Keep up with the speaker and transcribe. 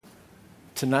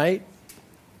Tonight,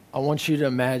 I want you to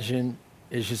imagine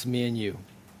it's just me and you.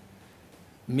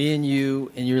 Me and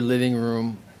you in your living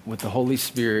room with the Holy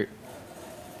Spirit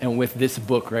and with this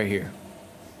book right here.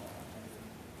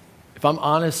 If I'm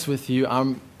honest with you,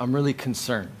 I'm really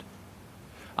concerned.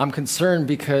 I'm concerned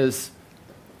because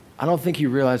I don't think you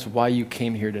realize why you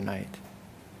came here tonight,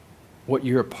 what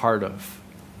you're a part of.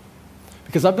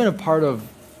 Because I've been a part of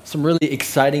some really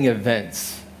exciting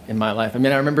events in my life. I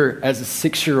mean, I remember as a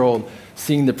 6-year-old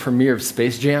seeing the premiere of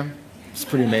Space Jam. It's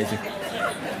pretty amazing.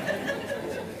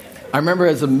 I remember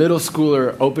as a middle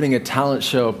schooler opening a talent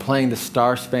show, playing the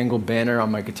Star Spangled Banner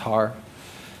on my guitar.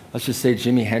 Let's just say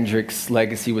Jimi Hendrix's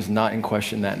legacy was not in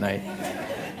question that night.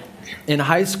 In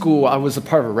high school, I was a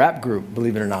part of a rap group,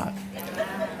 believe it or not.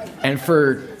 And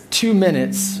for 2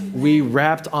 minutes, we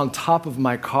rapped on top of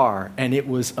my car, and it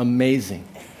was amazing.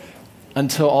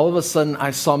 Until all of a sudden, I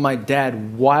saw my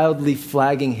dad wildly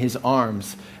flagging his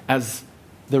arms as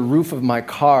the roof of my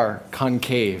car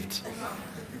concaved.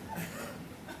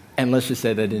 And let's just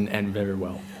say that didn't end very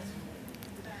well.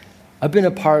 I've been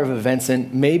a part of events,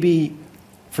 and maybe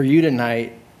for you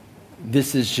tonight,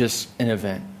 this is just an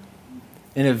event.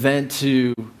 An event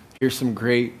to hear some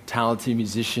great talented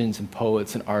musicians and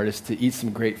poets and artists, to eat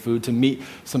some great food, to meet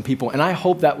some people. And I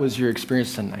hope that was your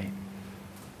experience tonight.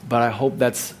 But I hope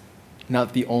that's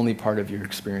not the only part of your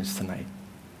experience tonight.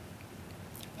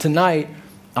 Tonight,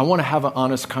 I want to have an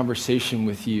honest conversation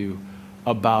with you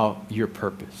about your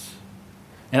purpose.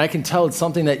 And I can tell it's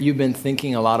something that you've been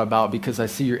thinking a lot about because I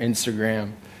see your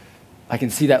Instagram. I can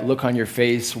see that look on your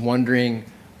face, wondering,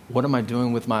 what am I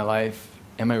doing with my life?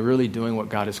 Am I really doing what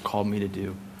God has called me to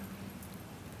do?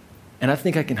 And I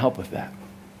think I can help with that.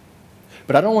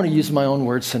 But I don't want to use my own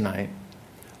words tonight.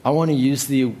 I want to use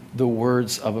the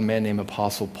words of a man named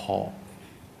Apostle Paul,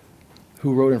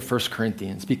 who wrote in 1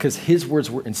 Corinthians, because his words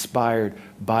were inspired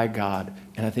by God,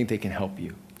 and I think they can help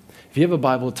you. If you have a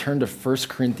Bible, turn to 1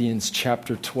 Corinthians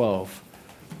chapter 12,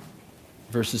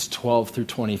 verses 12 through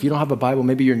 20. If you don't have a Bible,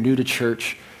 maybe you're new to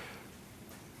church,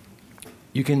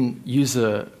 you can use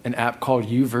an app called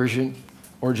YouVersion,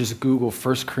 or just Google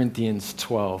 1 Corinthians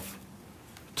 12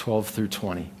 through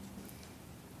 20.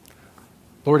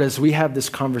 Lord, as we have this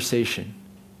conversation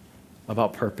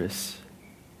about purpose,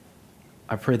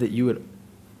 I pray that you would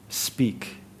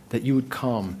speak, that you would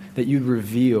come, that you'd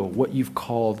reveal what you've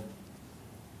called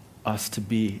us to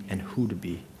be and who to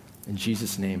be. In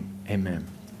Jesus' name, amen.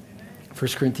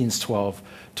 1 Corinthians 12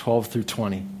 through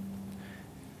 20. It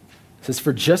says,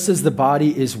 "For just as the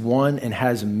body is one and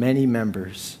has many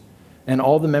members, and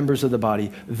all the members of the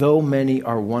body, though many,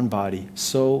 are one body,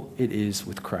 so it is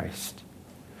with Christ.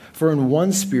 For in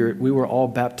one Spirit we were all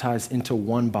baptized into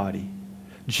one body,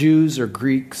 Jews or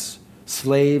Greeks,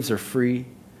 slaves or free,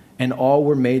 and all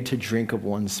were made to drink of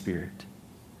one Spirit.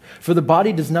 For the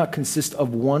body does not consist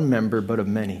of one member, but of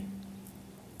many.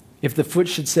 If the foot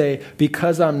should say,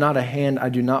 'Because I'm not a hand, I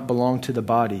do not belong to the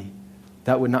body,'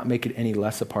 that would not make it any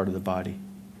less a part of the body.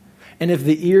 And if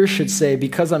the ear should say,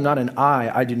 'Because I'm not an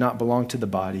eye, I do not belong to the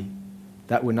body,'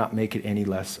 that would not make it any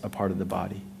less a part of the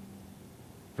body."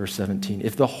 Verse 17,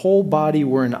 "If the whole body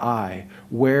were an eye,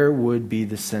 where would be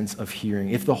the sense of hearing?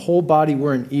 If the whole body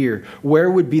were an ear,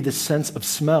 where would be the sense of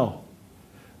smell?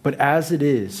 But as it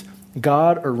is,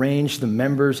 God arranged the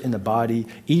members in the body,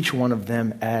 each one of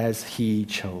them as he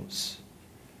chose.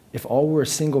 If all were a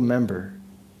single member,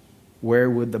 where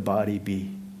would the body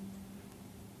be?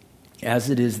 As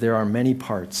it is, there are many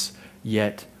parts,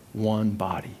 yet one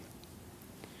body."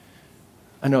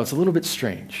 I know it's a little bit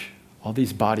strange, all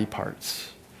these body parts.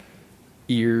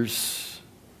 Ears,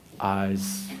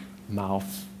 eyes,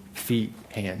 mouth, feet,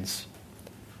 hands.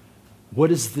 What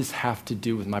does this have to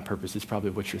do with my purpose? Is probably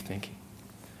what you're thinking.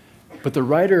 But the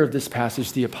writer of this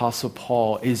passage, the Apostle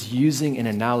Paul, is using an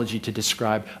analogy to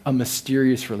describe a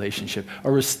mysterious relationship,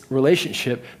 a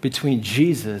relationship between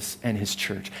Jesus and his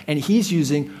church. And he's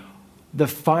using the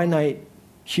finite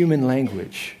human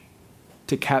language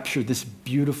to capture this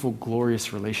beautiful,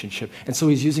 glorious relationship. And so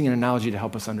he's using an analogy to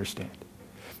help us understand.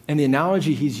 And the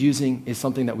analogy he's using is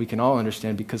something that we can all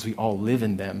understand because we all live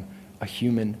in them, a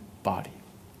human body.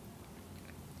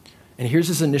 And here's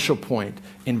his initial point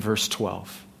in verse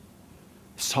 12.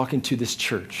 He's talking to this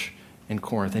church in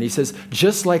Corinth. And he says,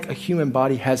 just like a human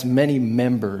body has many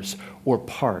members or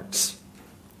parts,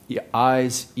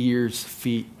 eyes, ears,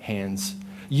 feet, hands,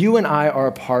 you and I are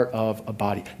a part of a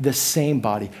body, the same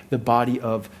body, the body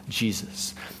of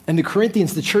Jesus. And the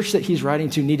Corinthians, the church that he's writing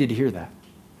to, needed to hear that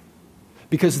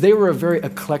because they were a very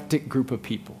eclectic group of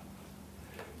people.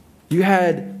 You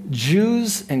had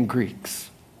Jews and Greeks.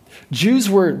 Jews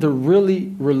were the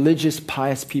really religious,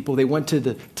 pious people. They went to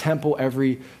the temple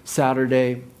every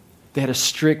Saturday. They had a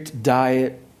strict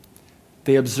diet.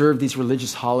 They observed these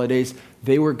religious holidays.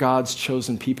 They were God's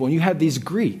chosen people. And you had these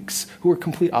Greeks who were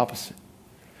complete opposite.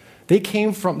 They're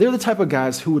the type of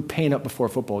guys who would paint up before a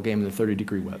football game in the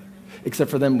 30-degree weather,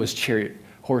 except for them was chariot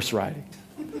horse riding.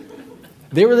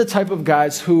 They were the type of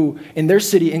guys who, in their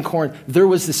city, in Corinth, there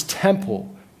was this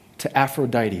temple to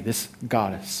Aphrodite, this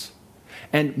goddess.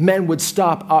 And men would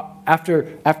stop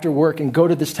after work and go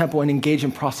to this temple and engage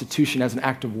in prostitution as an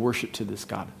act of worship to this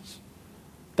goddess.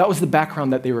 That was the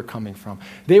background that they were coming from.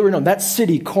 They were known, that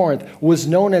city, Corinth, was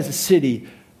known as a city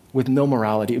with no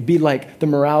morality. It would be like the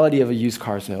morality of a used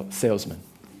car salesman.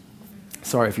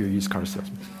 Sorry if you're a used car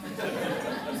salesman.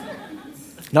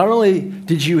 Not only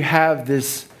did you have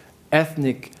this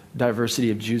ethnic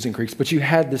diversity of Jews and Greeks, but you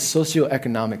had this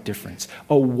socioeconomic difference,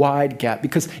 a wide gap,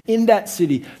 because in that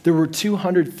city, there were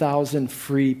 200,000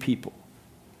 free people,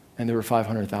 and there were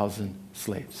 500,000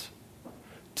 slaves.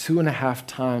 2.5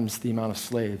 times the amount of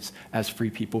slaves as free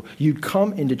people. You'd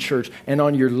come into church, and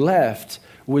on your left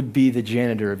would be the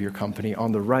janitor of your company.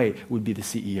 On the right would be the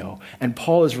CEO. And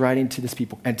Paul is writing to these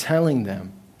people and telling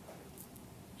them,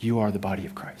 you are the body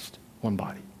of Christ, one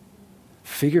body.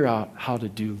 Figure out how to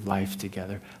do life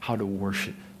together, how to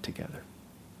worship together.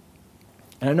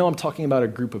 And I know I'm talking about a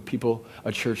group of people,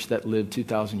 a church that lived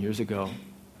 2,000 years ago,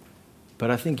 but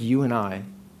I think you and I,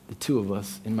 the two of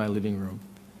us in my living room,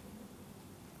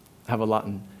 have a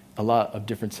lot of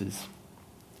differences.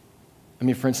 I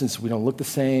mean, for instance, we don't look the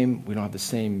same, we don't have the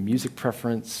same music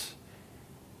preference,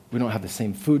 we don't have the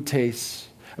same food tastes.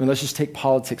 I mean, let's just take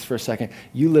politics for a second.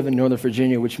 You live in Northern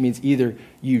Virginia, which means either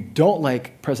you don't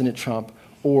like President Trump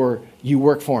or you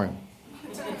work for him.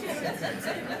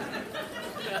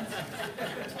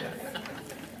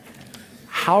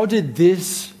 How did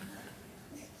this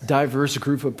diverse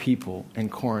group of people in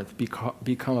Corinth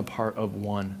become a part of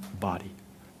one body?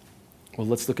 Well,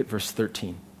 let's look at verse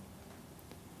 13.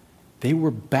 They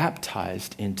were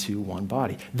baptized into one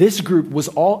body. This group was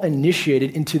all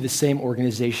initiated into the same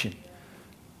organization.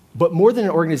 But more than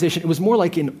an organization, it was more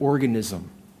like an organism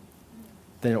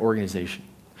than an organization.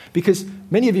 Because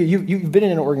many of you've been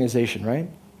in an organization, right?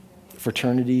 A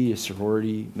fraternity, a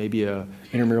sorority, maybe a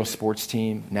intramural sports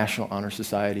team, National Honor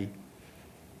Society.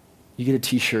 You get a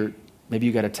t-shirt, maybe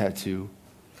you got a tattoo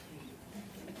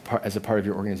as a part of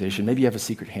your organization. Maybe you have a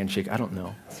secret handshake, I don't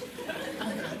know.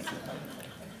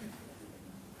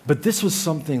 But this was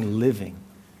something living.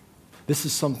 This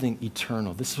is something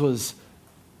eternal. This was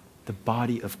the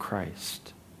body of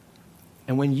Christ.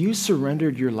 And when you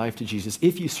surrendered your life to Jesus,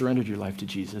 if you surrendered your life to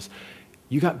Jesus,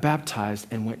 you got baptized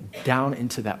and went down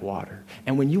into that water.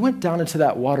 And when you went down into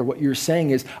that water, what you're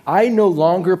saying is, I no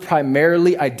longer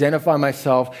primarily identify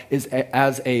myself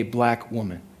as a black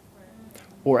woman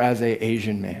or as an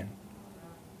Asian man.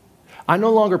 I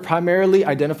no longer primarily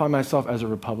identify myself as a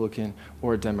Republican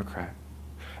or a Democrat,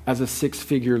 as a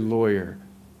six-figure lawyer,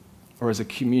 or as a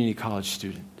community college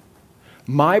student.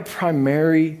 My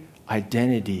primary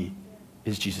identity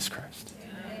is Jesus Christ.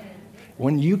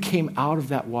 When you came out of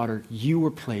that water, you were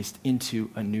placed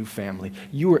into a new family.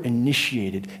 You were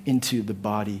initiated into the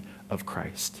body of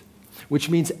Christ. Which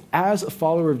means as a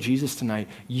follower of Jesus tonight,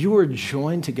 you are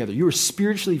joined together. You are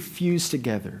spiritually fused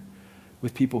together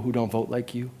with people who don't vote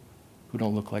like you, who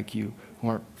don't look like you, who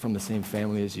aren't from the same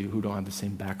family as you, who don't have the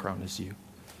same background as you.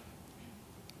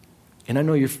 And I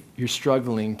know you're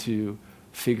struggling to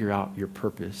figure out your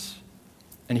purpose.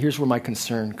 And here's where my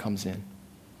concern comes in.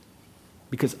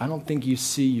 Because I don't think you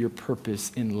see your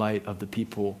purpose in light of the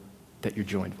people that you're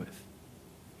joined with.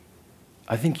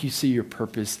 I think you see your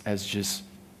purpose as just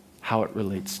how it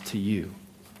relates to you.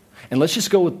 And let's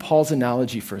just go with Paul's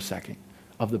analogy for a second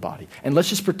of the body. And let's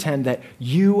just pretend that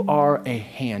you are a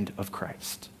hand of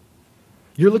Christ.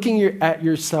 You're looking at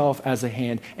yourself as a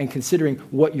hand and considering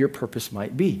what your purpose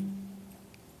might be.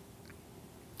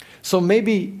 So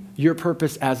maybe your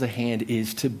purpose as a hand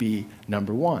is to be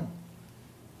number one.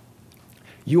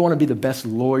 You want to be the best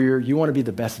lawyer. You want to be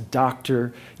the best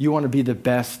doctor. You want to be the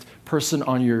best person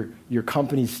on your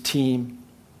company's team,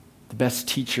 the best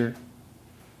teacher.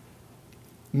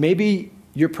 Maybe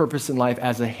your purpose in life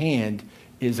as a hand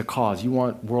is a cause. You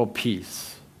want world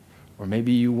peace. Or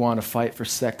maybe you want to fight for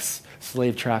sex,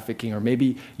 slave trafficking. Or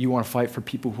maybe you want to fight for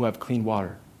people who have clean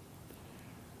water.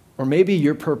 Or maybe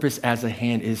your purpose as a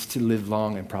hand is to live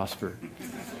long and prosper.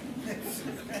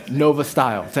 Nova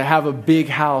style, to have a big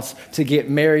house, to get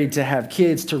married, to have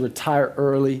kids, to retire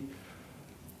early.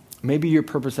 Maybe your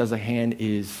purpose as a hand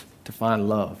is to find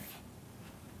love,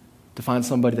 to find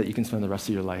somebody that you can spend the rest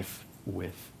of your life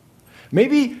with.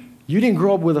 Maybe you didn't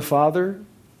grow up with a father,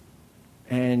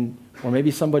 or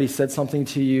maybe somebody said something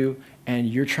to you, and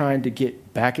you're trying to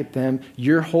get back at them.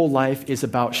 Your whole life is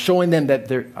about showing them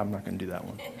that I'm not going to do that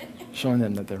one. Showing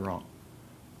them that they're wrong.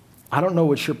 I don't know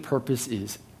what your purpose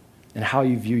is and how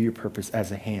you view your purpose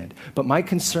as a hand. But my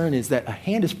concern is that a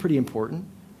hand is pretty important,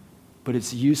 but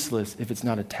it's useless if it's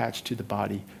not attached to the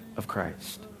body of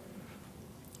Christ.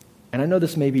 And I know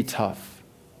this may be tough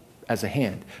as a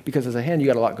hand, because as a hand, you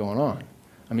got a lot going on.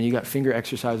 I mean, you got finger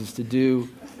exercises to do,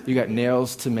 you got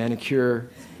nails to manicure,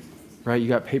 right? You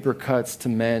got paper cuts to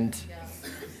mend.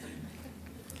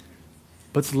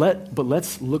 But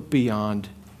let's look beyond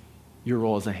your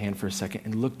role as a hand for a second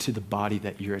and look to the body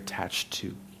that you're attached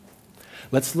to.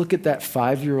 Let's look at that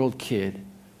 5-year-old kid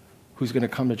who's going to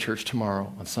come to church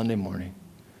tomorrow on Sunday morning,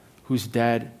 whose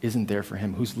dad isn't there for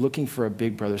him, who's looking for a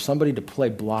big brother, somebody to play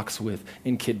blocks with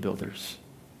in Kid Builders,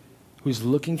 who's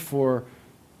looking for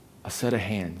a set of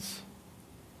hands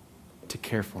to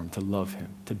care for him, to love him,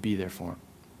 to be there for him.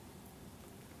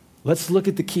 Let's look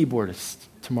at the keyboardist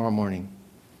tomorrow morning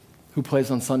who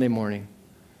plays on Sunday morning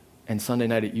and Sunday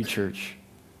night at U-Church,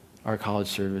 our college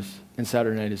service, and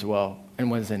Saturday night as well,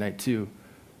 and Wednesday night too,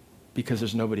 because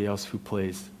there's nobody else who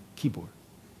plays keyboard.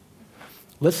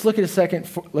 Let's look at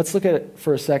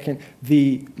for a second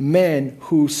the men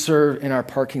who serve in our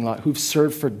parking lot, who've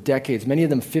served for decades, many of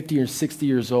them 50 or 60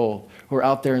 years old, who are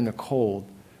out there in the cold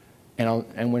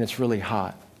and when it's really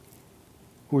hot,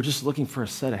 who are just looking for a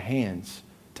set of hands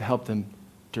to help them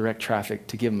direct traffic,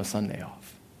 to give them a Sunday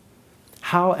off.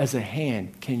 How, as a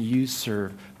hand, can you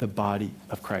serve the body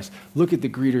of Christ? Look at the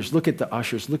greeters, look at the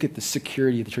ushers, look at the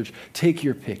security of the church. Take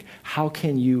your pick. How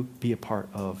can you be a part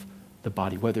of the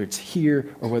body, whether it's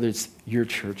here or whether it's your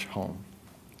church home?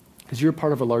 Because you're a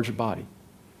part of a larger body,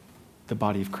 the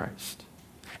body of Christ.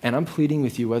 And I'm pleading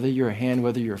with you, whether you're a hand,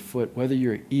 whether you're a foot, whether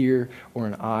you're an ear or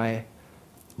an eye,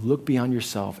 look beyond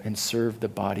yourself and serve the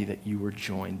body that you were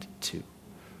joined to.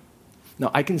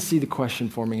 Now, I can see the question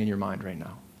forming in your mind right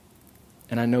now.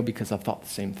 And I know because I've thought the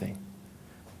same thing.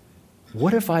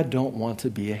 What if I don't want to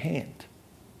be a hand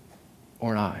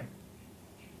or an eye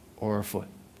or a foot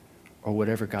or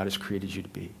whatever God has created you to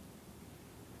be?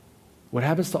 What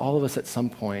happens to all of us at some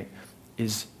point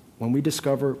is when we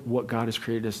discover what God has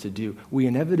created us to do, we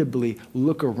inevitably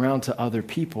look around to other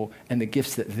people and the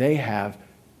gifts that they have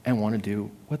and want to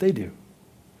do what they do.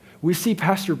 We see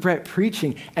Pastor Brett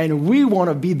preaching and we want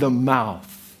to be the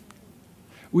mouth.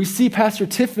 We see Pastor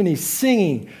Tiffany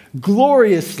singing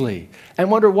gloriously and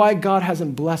wonder why God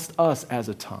hasn't blessed us as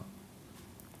a tongue.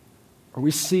 Or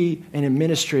we see an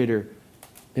administrator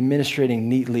administrating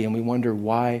neatly and we wonder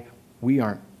why we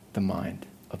aren't the mind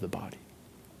of the body.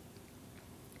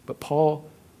 But Paul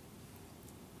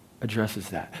addresses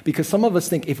that. Because some of us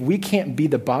think if we can't be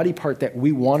the body part that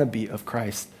we want to be of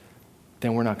Christ,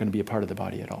 then we're not going to be a part of the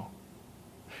body at all.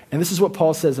 And this is what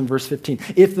Paul says in verse 15.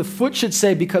 If the foot should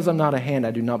say, because I'm not a hand,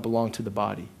 I do not belong to the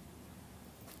body,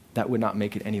 that would not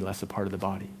make it any less a part of the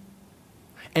body.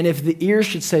 And if the ear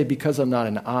should say, because I'm not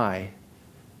an eye,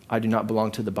 I do not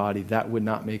belong to the body, that would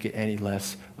not make it any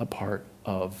less a part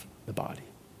of the body.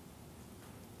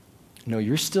 No,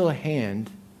 you're still a hand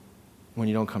when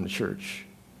you don't come to church.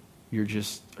 You're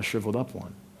just a shriveled up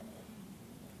one.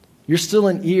 You're still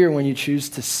an ear when you choose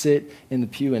to sit in the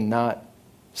pew and not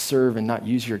serve and not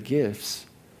use your gifts.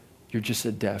 You're just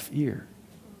a deaf ear.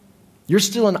 You're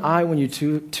still an eye when you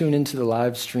tune into the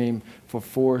live stream for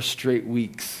 4 straight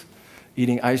weeks,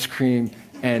 eating ice cream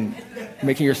and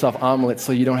making yourself omelets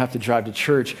so you don't have to drive to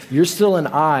church. You're still an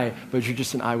eye, but you're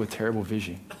just an eye with terrible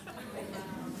vision.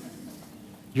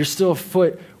 You're still a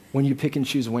foot when you pick and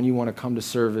choose when you want to come to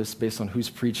service based on who's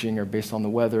preaching or based on the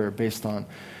weather or based on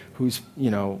who's,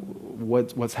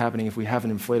 what's happening, if we have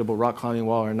an inflatable rock climbing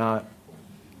wall or not.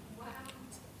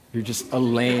 You're just a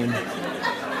lame.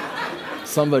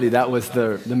 Somebody, that was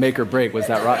the make or break, was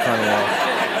that rock climbing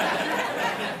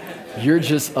wall. You're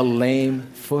just a lame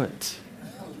foot.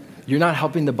 You're not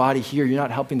helping the body hear. You're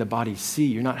not helping the body see.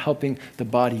 You're not helping the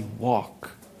body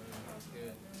walk.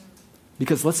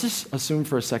 Because let's just assume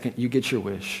for a second you get your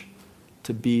wish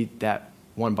to be that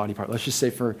one body part. Let's just say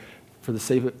for the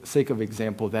sake of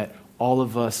example that all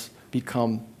of us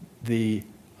become the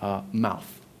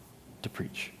mouth to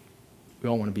preach. We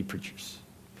all want to be preachers.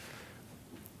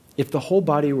 If the whole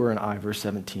body were an eye, verse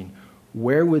 17,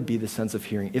 where would be the sense of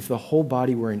hearing? If the whole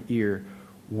body were an ear,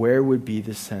 where would be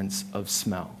the sense of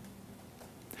smell?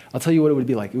 I'll tell you what it would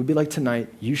be like. It would be like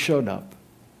tonight, you showed up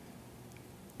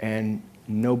and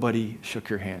nobody shook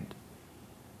your hand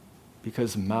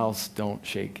because mouths don't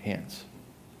shake hands.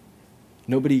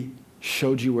 Nobody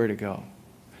showed you where to go.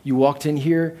 You walked in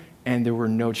here and there were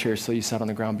no chairs, so you sat on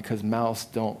the ground because Mouse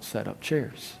don't set up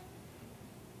chairs.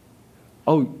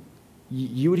 Oh,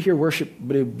 you would hear worship,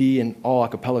 but it would be in all a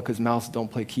cappella because Mouse don't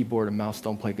play keyboard and Mouse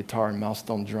don't play guitar and Mouse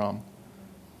don't drum.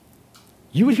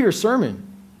 You would hear a sermon.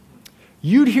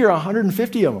 You'd hear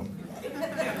 150 of them.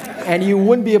 And you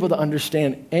wouldn't be able to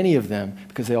understand any of them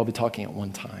because they all be talking at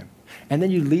one time. And then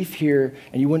you leave here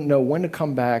and you wouldn't know when to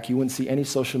come back. You wouldn't see any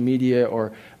social media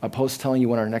or a post telling you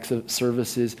when our next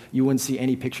service is. You wouldn't see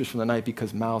any pictures from the night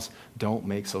because Mouse don't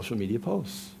make social media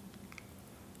posts.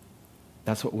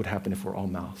 That's what would happen if we're all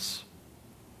Mouse.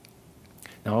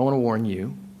 Now I want to warn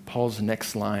you, Paul's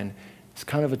next line is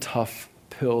kind of a tough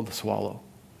pill to swallow.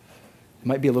 It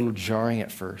might be a little jarring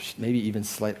at first, maybe even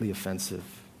slightly offensive.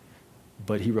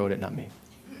 But he wrote it, not me.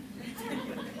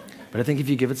 But I think if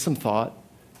you give it some thought,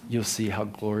 you'll see how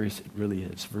glorious it really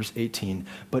is. Verse 18,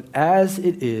 but as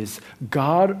it is,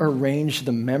 God arranged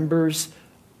the members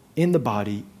in the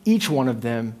body, each one of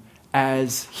them,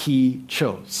 as he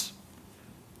chose.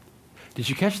 Did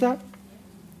you catch that?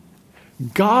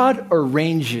 God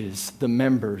arranges the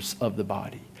members of the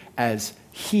body as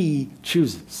he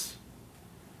chooses.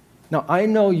 Now, I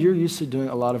know you're used to doing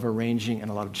a lot of arranging and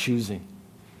a lot of choosing.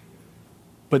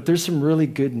 But there's some really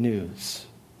good news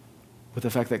with the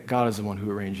fact that God is the one who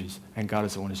arranges and God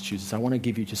is the one who chooses. I want to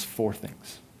give you just 4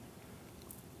 things.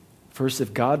 First,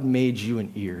 if God made you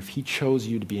an ear, if he chose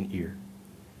you to be an ear,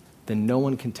 then no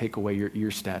one can take away your ear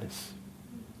status.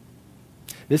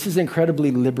 This is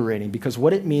incredibly liberating because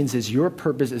what it means is your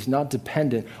purpose is not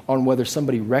dependent on whether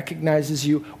somebody recognizes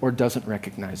you or doesn't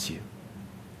recognize you.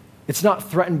 It's not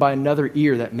threatened by another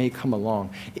ear that may come along.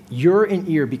 You're an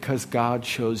ear because God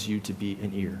chose you to be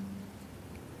an ear.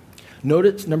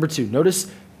 Notice, number 2,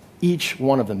 notice each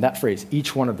one of them, that phrase,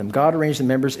 each one of them. God arranged the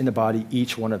members in the body,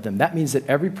 each one of them. That means that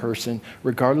every person,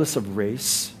 regardless of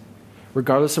race,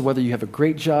 regardless of whether you have a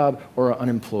great job or are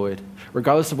unemployed,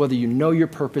 regardless of whether you know your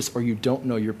purpose or you don't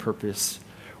know your purpose,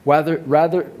 whether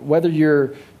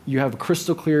you have a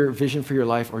crystal clear vision for your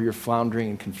life or you're floundering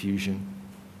in confusion,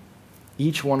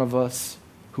 each one of us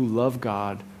who love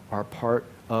God are part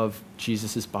of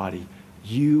Jesus' body.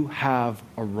 You have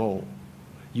a role.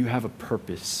 You have a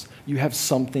purpose. You have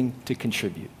something to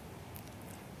contribute.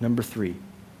 Number 3,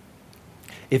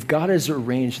 if God has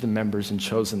arranged the members and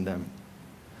chosen them,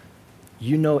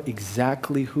 you know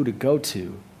exactly who to go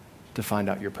to find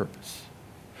out your purpose.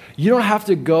 You don't have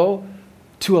to go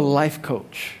to a life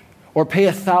coach or pay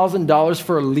 $1,000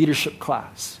 for a leadership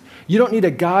class. You don't need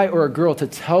a guy or a girl to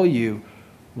tell you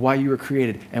why you were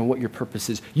created and what your purpose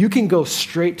is. You can go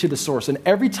straight to the source. And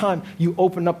every time you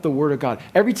open up the Word of God,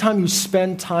 every time you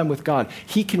spend time with God,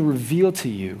 he can reveal to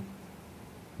you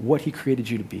what he created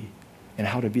you to be and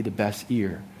how to be the best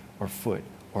ear or foot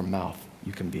or mouth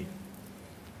you can be.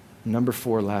 Number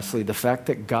 4, lastly, the fact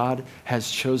that God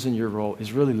has chosen your role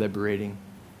is really liberating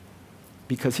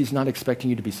because he's not expecting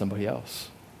you to be somebody else.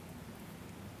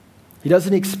 He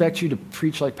doesn't expect you to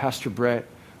preach like Pastor Brett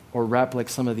or rap like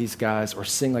some of these guys, or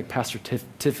sing like Pastor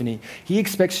Tiffany. He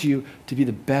expects you to be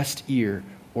the best ear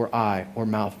or eye or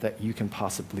mouth that you can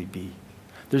possibly be.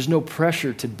 There's no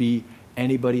pressure to be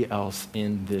anybody else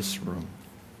in this room.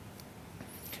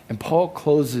 And Paul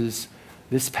closes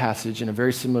this passage in a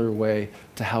very similar way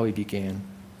to how he began.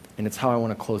 And it's how I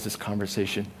want to close this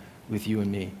conversation with you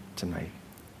and me tonight.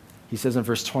 He says in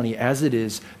verse 20, as it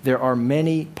is, there are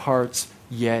many parts,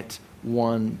 yet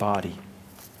one body.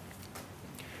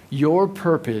 Your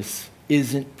purpose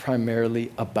isn't primarily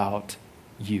about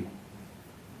you.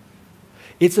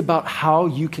 It's about how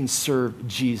you can serve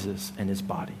Jesus and his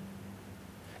body.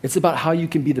 It's about how you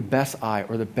can be the best eye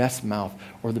or the best mouth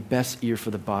or the best ear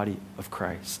for the body of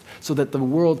Christ so that the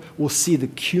world will see the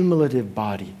cumulative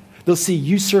body. They'll see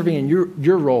you serving in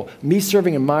your role, me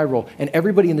serving in my role, and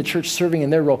everybody in the church serving in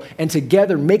their role, and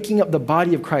together making up the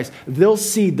body of Christ. They'll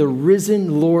see the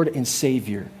risen Lord and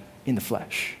Savior in the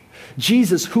flesh.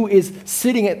 Jesus, who is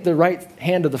sitting at the right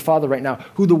hand of the Father right now,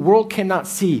 who the world cannot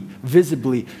see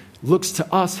visibly, looks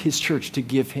to us, his church, to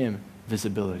give him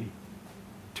visibility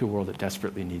to a world that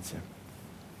desperately needs him.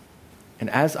 And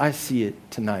as I see it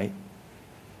tonight,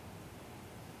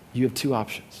 you have 2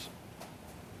 options.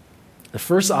 The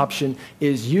first option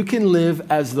is you can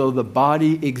live as though the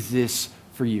body exists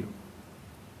for you.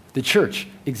 The church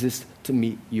exists to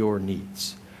meet your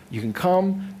needs. You can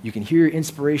come, you can hear your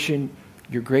inspiration,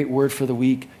 your great word for the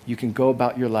week. You can go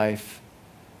about your life.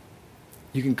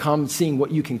 You can come seeing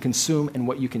what you can consume and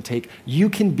what you can take. You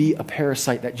can be a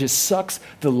parasite that just sucks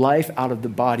the life out of the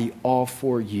body all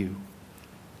for you.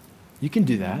 You can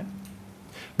do that.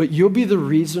 But you'll be the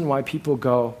reason why people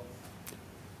go,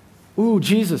 ooh,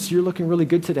 Jesus, you're looking really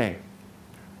good today.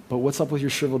 but what's up with your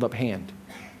shriveled up hand?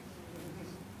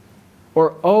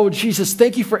 Or, oh, Jesus,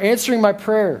 thank you for answering my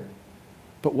prayer,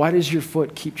 but why does your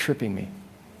foot keep tripping me?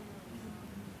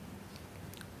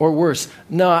 Or worse,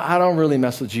 no, I don't really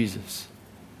mess with Jesus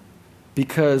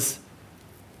because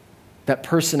that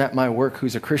person at my work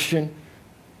who's a Christian,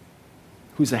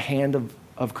 who's a hand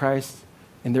of Christ,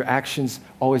 and their actions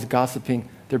always gossiping,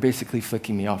 they're basically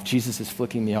flicking me off. Jesus is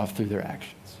flicking me off through their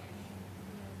actions.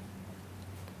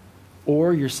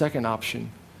 Or your second option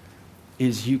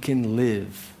is you can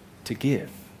live to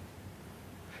give.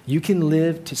 You can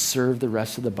live to serve the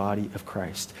rest of the body of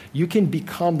Christ. You can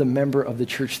become the member of the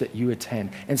church that you attend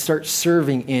and start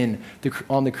serving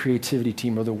on the creativity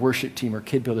team or the worship team or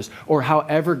kid builders or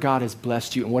however God has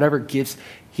blessed you and whatever gifts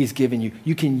he's given you.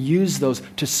 You can use those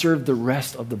to serve the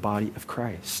rest of the body of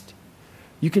Christ.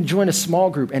 You can join a small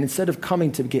group and instead of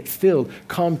coming to get filled,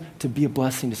 come to be a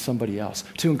blessing to somebody else,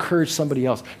 to encourage somebody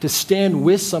else, to stand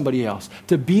with somebody else,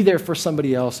 to be there for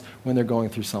somebody else when they're going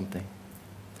through something.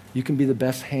 You can be the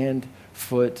best hand,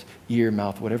 foot, ear,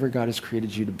 mouth, whatever God has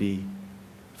created you to be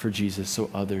for Jesus so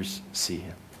others see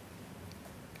him.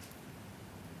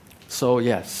 So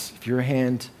yes, if you're a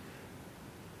hand,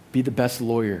 be the best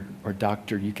lawyer or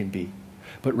doctor you can be.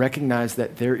 But recognize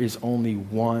that there is only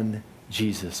one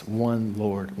Jesus, one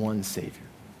Lord, one Savior.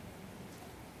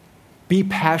 Be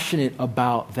passionate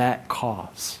about that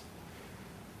cause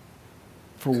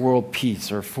for world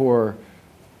peace or for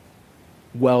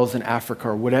wells in Africa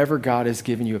or whatever God has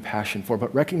given you a passion for.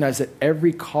 But recognize that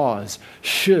every cause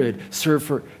should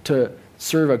serve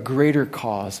a greater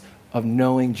cause of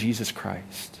knowing Jesus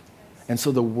Christ. And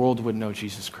so the world would know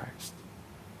Jesus Christ.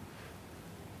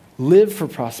 Live for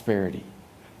prosperity,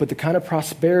 but the kind of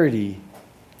prosperity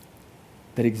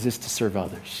that exists to serve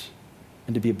others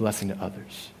and to be a blessing to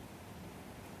others.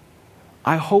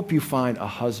 I hope you find a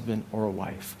husband or a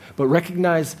wife, but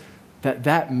recognize that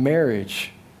that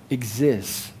marriage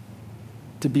exists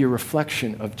to be a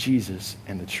reflection of Jesus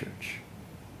and the church.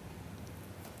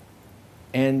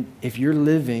 And if you're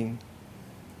living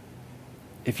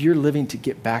to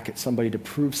get back at somebody, to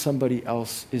prove somebody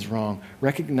else is wrong,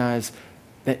 recognize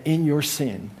that in your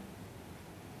sin,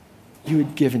 you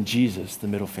had given Jesus the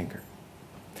middle finger.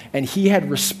 And he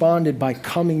had responded by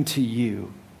coming to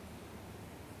you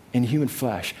in human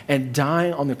flesh and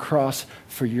dying on the cross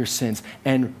for your sins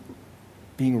and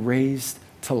being raised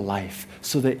to life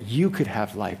so that you could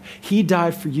have life. He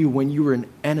died for you when you were an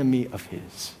enemy of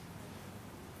his.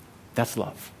 That's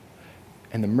love.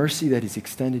 And the mercy that is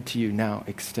extended to you now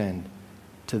extend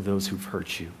to those who've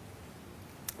hurt you.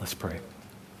 Let's pray.